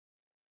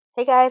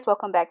Hey guys,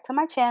 welcome back to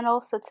my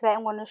channel. So today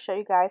I'm going to show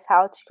you guys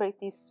how to create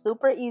these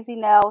super easy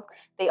nails.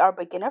 They are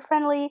beginner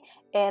friendly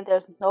and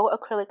there's no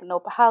acrylic, no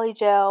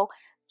polygel,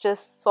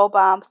 just so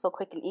bomb, so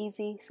quick and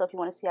easy. So if you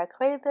want to see how I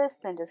created this,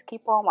 then just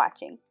keep on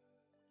watching.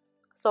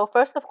 So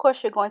first, of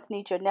course, you're going to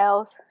need your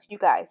nails. You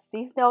guys,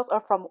 these nails are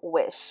from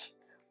Wish.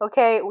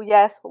 Okay,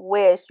 yes,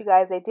 Wish. You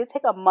guys, they did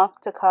take a month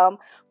to come,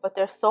 but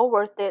they're so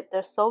worth it.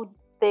 They're so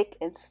thick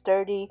and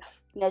sturdy.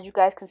 And as you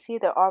guys can see,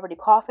 they're already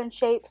coffin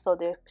shaped, so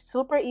they're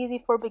super easy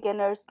for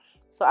beginners.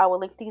 So I will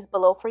link these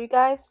below for you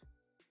guys.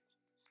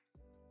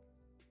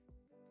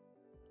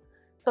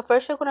 So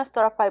first, you're going to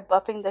start off by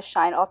buffing the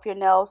shine off your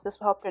nails. This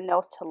will help your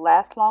nails to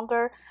last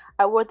longer.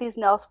 I wore these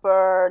nails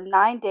for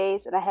 9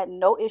 days and I had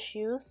no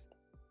issues.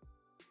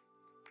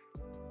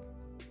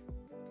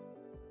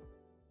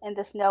 And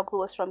this nail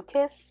glue is from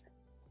Kiss.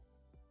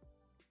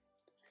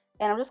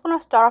 And I'm just going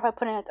to start off by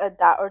putting a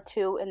dot or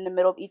two in the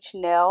middle of each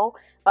nail.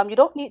 You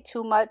don't need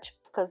too much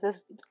because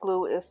this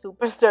glue is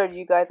super sturdy,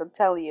 you guys, I'm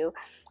telling you.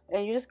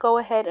 And you just go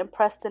ahead and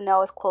press the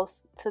nail as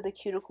close to the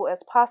cuticle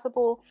as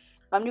possible.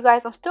 You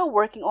guys, I'm still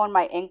working on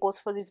my angles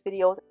for these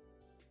videos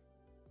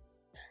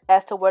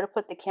as to where to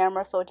put the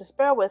camera, so just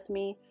bear with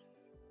me.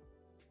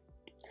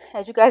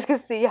 As you guys can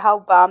see how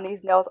bomb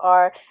these nails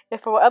are.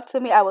 If it were up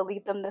to me, I would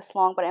leave them this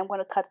long, but I'm going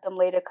to cut them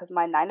later because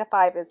my 9 to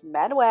 5 is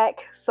mad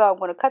whack. So I'm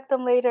going to cut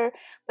them later.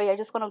 But you're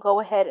just going to go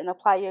ahead and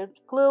apply your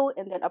glue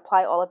and then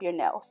apply all of your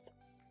nails.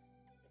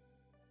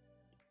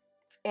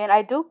 And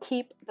I do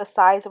keep the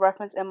size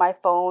reference in my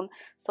phone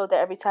so that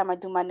every time I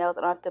do my nails,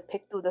 I don't have to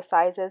pick through the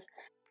sizes.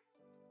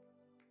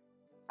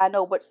 I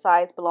know which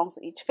size belongs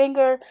to each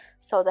finger.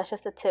 So that's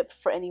just a tip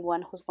for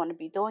anyone who's going to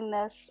be doing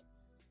this.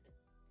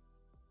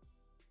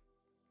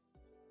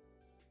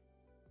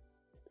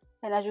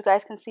 And as you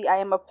guys can see, I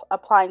am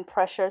applying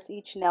pressure to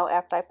each nail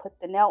after I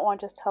put the nail on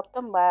just to help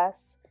them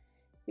last.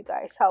 You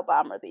guys, how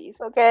bomb are these,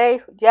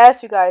 okay?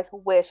 Yes, you guys,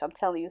 Wish. I'm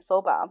telling you,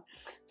 so bomb.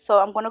 So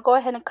I'm going to go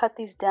ahead and cut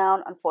these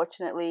down,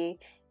 unfortunately.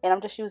 And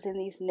I'm just using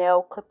these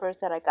nail clippers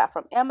that I got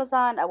from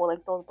Amazon. I will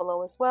link those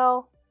below as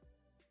well.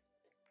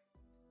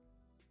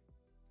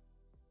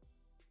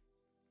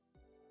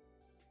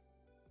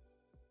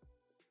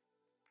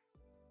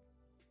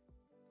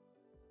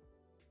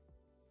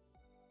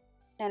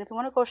 And if you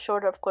want to go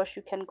shorter, of course,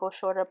 you can go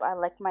shorter. But I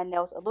like my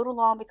nails a little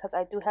long because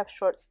I do have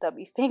short,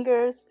 stubby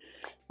fingers.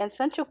 And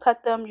since you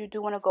cut them, you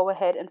do want to go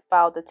ahead and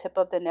file the tip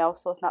of the nail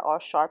so it's not all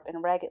sharp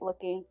and ragged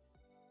looking.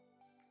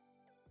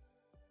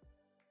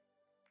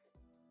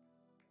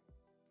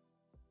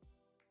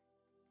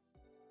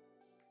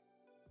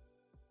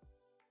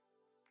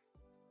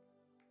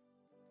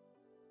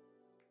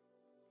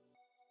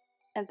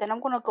 And then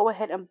I'm going to go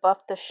ahead and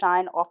buff the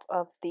shine off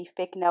of the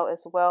fake nail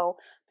as well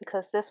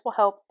because this will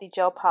help the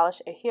gel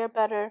polish adhere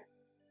better.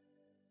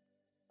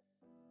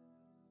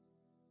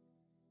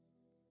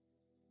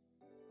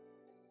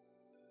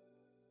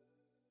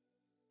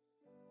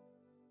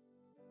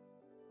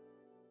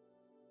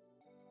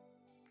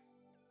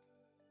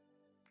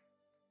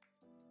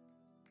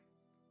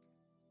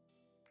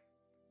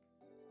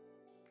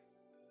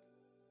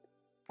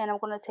 And I'm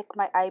going to take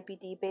my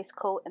IBD base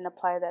coat and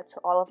apply that to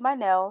all of my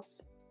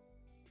nails.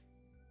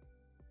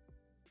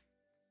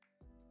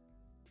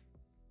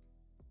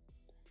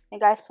 And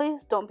guys,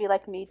 please don't be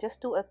like me.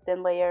 Just do a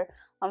thin layer.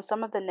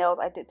 Some of the nails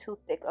I did too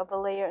thick of a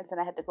layer, and then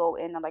I had to go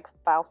in and like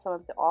file some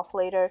of it off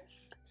later.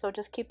 So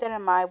just keep that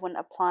in mind when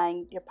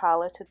applying your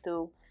polish to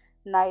do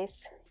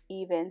nice,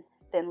 even,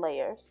 thin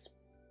layers.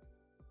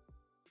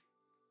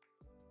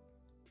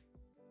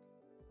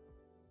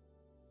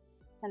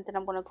 And then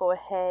I'm going to go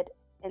ahead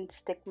and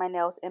stick my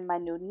nails in my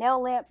new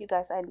nail lamp. You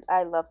guys,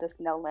 I love this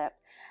nail lamp.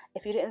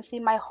 If you didn't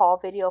see my haul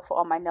video for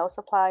all my nail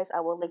supplies,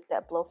 I will link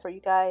that below for you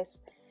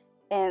guys.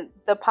 And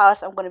the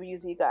polish I'm going to be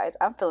using, you guys,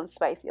 I'm feeling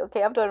spicy,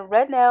 okay? I'm doing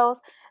red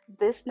nails.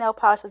 This nail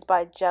polish is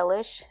by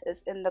Gelish.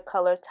 It's in the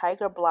color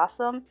Tiger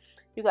Blossom.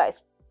 You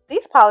guys,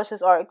 these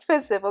polishes are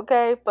expensive,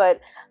 okay? But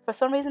for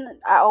some reason,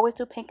 I always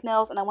do pink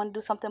nails, and I want to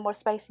do something more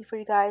spicy for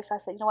you guys. So I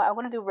said, you know what? I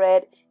want to do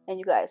red. And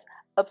you guys,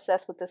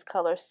 obsessed with this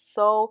color.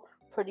 So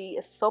pretty.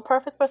 It's so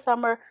perfect for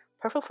summer,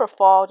 perfect for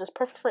fall, just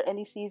perfect for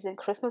any season.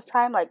 Christmas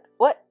time, like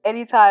what?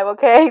 Anytime,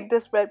 okay?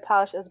 This red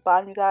polish is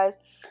bomb, you guys.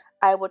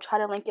 I will try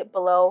to link it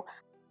below.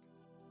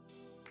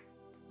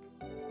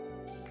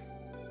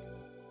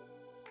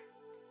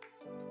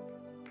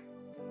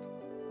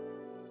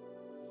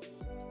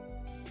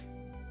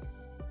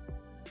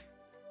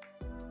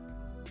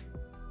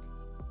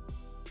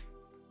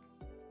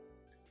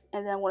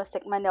 And then I'm going to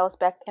stick my nails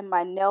back in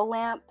my nail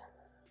lamp.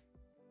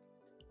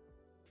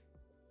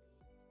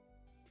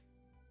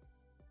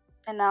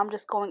 And now I'm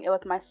just going in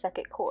with my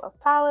second coat of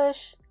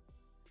polish.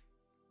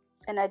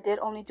 And I did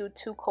only do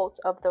 2 coats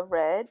of the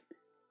red.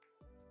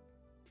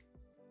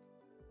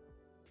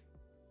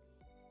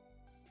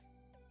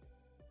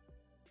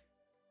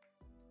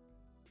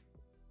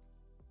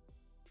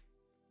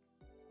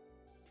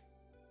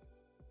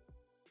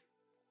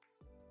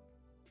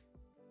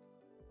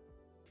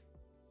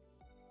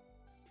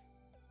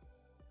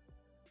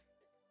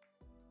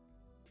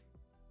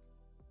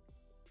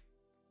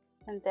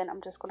 And then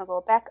I'm just going to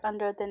go back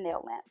under the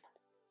nail lamp.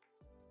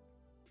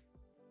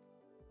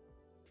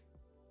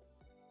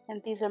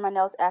 And these are my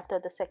nails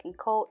after the second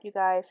coat. You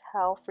guys,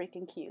 how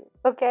freaking cute.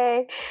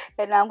 Okay,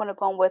 and now I'm going to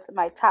go in with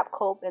my top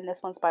coat, and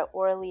this one's by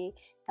Orly,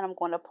 and I'm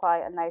going to apply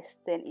a nice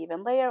thin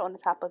even layer on the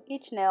top of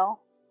each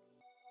nail.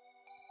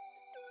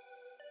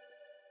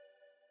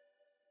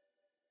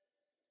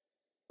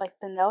 Like,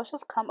 the nails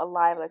just come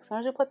alive. Like, as soon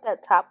as you put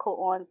that top coat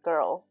on,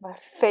 girl, my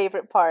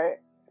favorite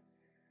part.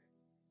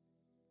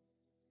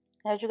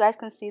 As you guys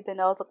can see, the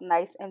nails look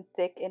nice and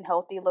thick and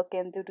healthy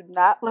looking. They do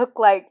not look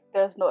like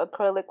there's no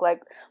acrylic.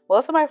 Like,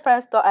 most of my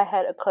friends thought I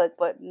had acrylic,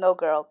 but no,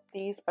 girl.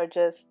 These are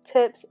just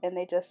tips, and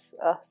they just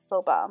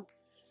so bomb.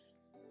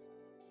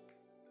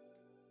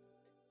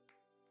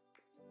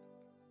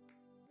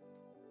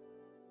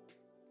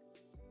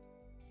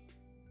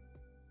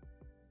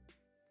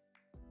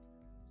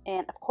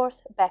 And of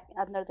course, back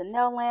under the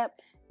nail lamp.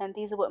 And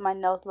these are what my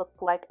nails look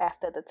like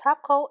after the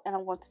top coat. And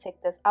I'm going to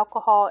take this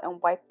alcohol and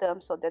wipe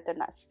them so that they're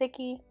not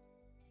sticky.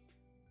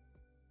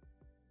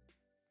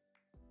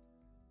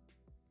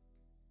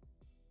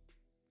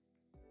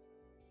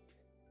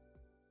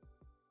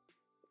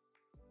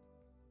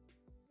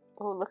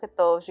 Oh, look at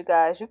those, you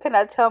guys. You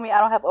cannot tell me I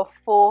don't have a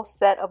full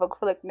set of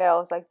acrylic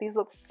nails. Like, these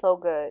look so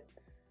good.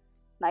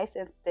 Nice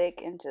and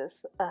thick and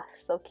just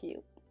so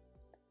cute.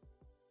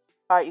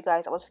 Alright, you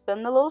guys, I was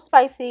feeling a little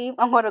spicy.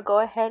 I'm going to go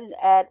ahead and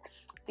add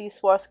these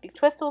Swarovski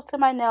crystals to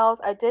my nails.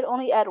 I did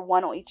only add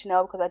one on each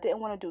nail because I didn't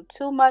want to do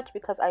too much,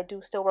 because I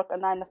do still work a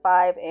 9 to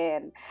 5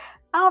 and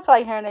I don't feel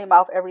like hearing their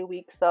mouth every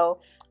week. So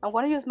I'm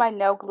going to use my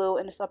nail glue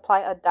and just apply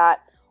a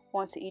dot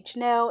onto each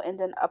nail and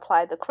then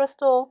apply the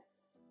crystal.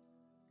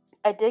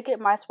 I did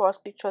get my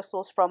Swarovski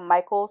crystals from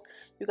Michaels.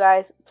 You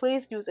guys,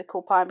 please use a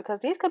coupon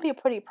because these can be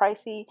pretty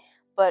pricey.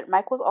 But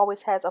Michaels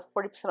always has a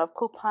 40% off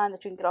coupon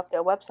that you can get off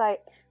their website.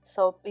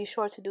 So be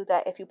sure to do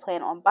that if you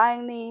plan on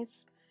buying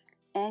these.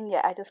 And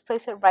yeah, I just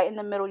place it right in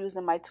the middle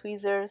using my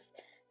tweezers.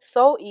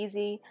 So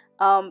easy.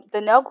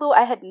 The nail glue,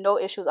 I had no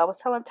issues. I was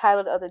telling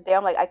Tyler the other day,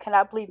 I'm like, I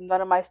cannot believe none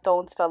of my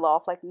stones fell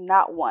off. Like,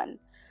 not one.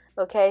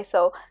 Okay,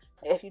 so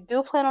if you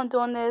do plan on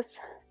doing this,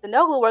 the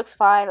nail glue works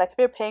fine. Like, if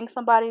you're paying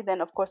somebody, then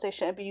of course they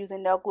shouldn't be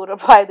using nail glue to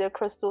apply their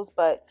crystals.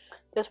 But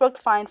this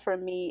worked fine for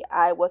me.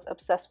 I was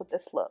obsessed with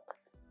this look.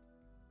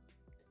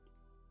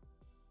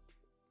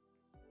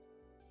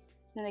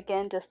 And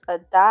again, just a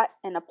dot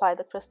and apply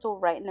the crystal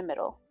right in the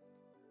middle.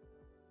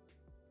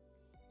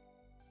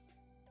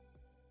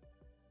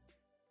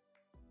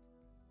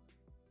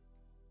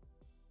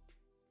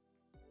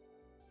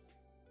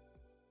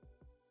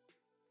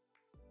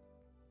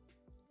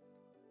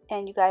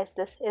 And you guys,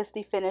 this is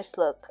the finished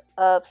look.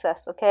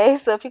 Obsessed, okay?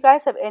 So if you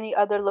guys have any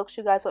other looks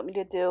you guys want me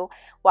to do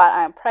while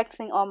I'm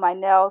practicing on my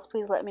nails,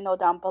 please let me know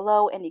down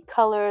below. Any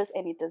colors,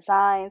 any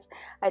designs.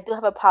 I do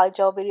have a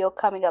polygel video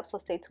coming up, so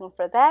stay tuned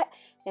for that.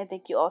 And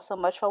thank you all so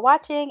much for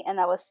watching, and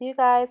I will see you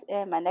guys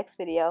in my next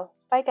video.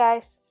 Bye,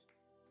 guys.